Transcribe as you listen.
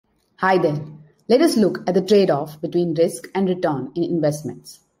Hi there. Let us look at the trade-off between risk and return in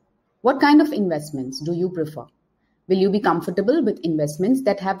investments. What kind of investments do you prefer? Will you be comfortable with investments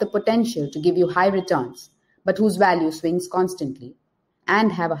that have the potential to give you high returns, but whose value swings constantly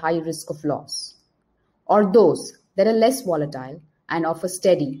and have a high risk of loss? Or those that are less volatile and offer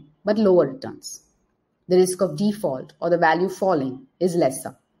steady but lower returns? The risk of default or the value falling is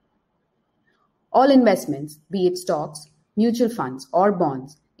lesser. All investments, be it stocks, mutual funds, or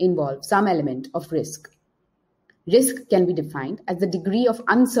bonds, involve some element of risk. Risk can be defined as the degree of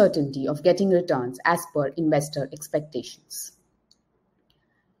uncertainty of getting returns as per investor expectations.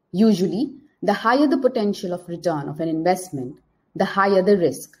 Usually, the higher the potential of return of an investment, the higher the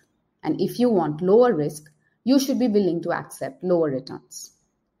risk. And if you want lower risk, you should be willing to accept lower returns.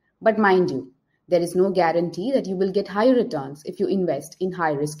 But mind you, there is no guarantee that you will get higher returns if you invest in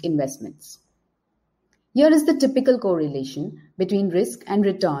high-risk investments. Here is the typical correlation between risk and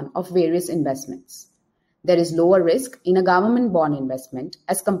return of various investments. There is lower risk in a government bond investment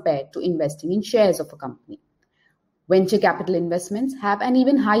as compared to investing in shares of a company. Venture capital investments have an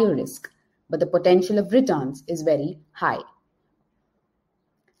even higher risk, but the potential of returns is very high.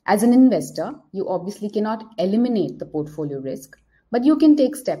 As an investor, you obviously cannot eliminate the portfolio risk, but you can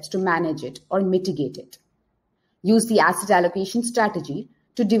take steps to manage it or mitigate it. Use the asset allocation strategy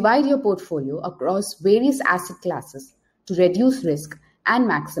to divide your portfolio across various asset classes to reduce risk and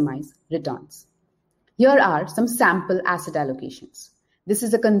maximize returns. Here are some sample asset allocations. This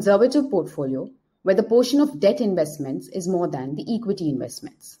is a conservative portfolio where the portion of debt investments is more than the equity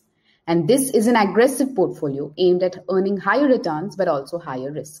investments. And this is an aggressive portfolio aimed at earning higher returns but also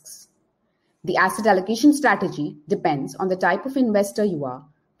higher risks. The asset allocation strategy depends on the type of investor you are,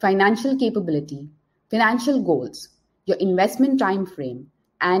 financial capability, financial goals, your investment time frame,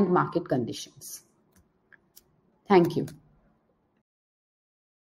 and market conditions. Thank you.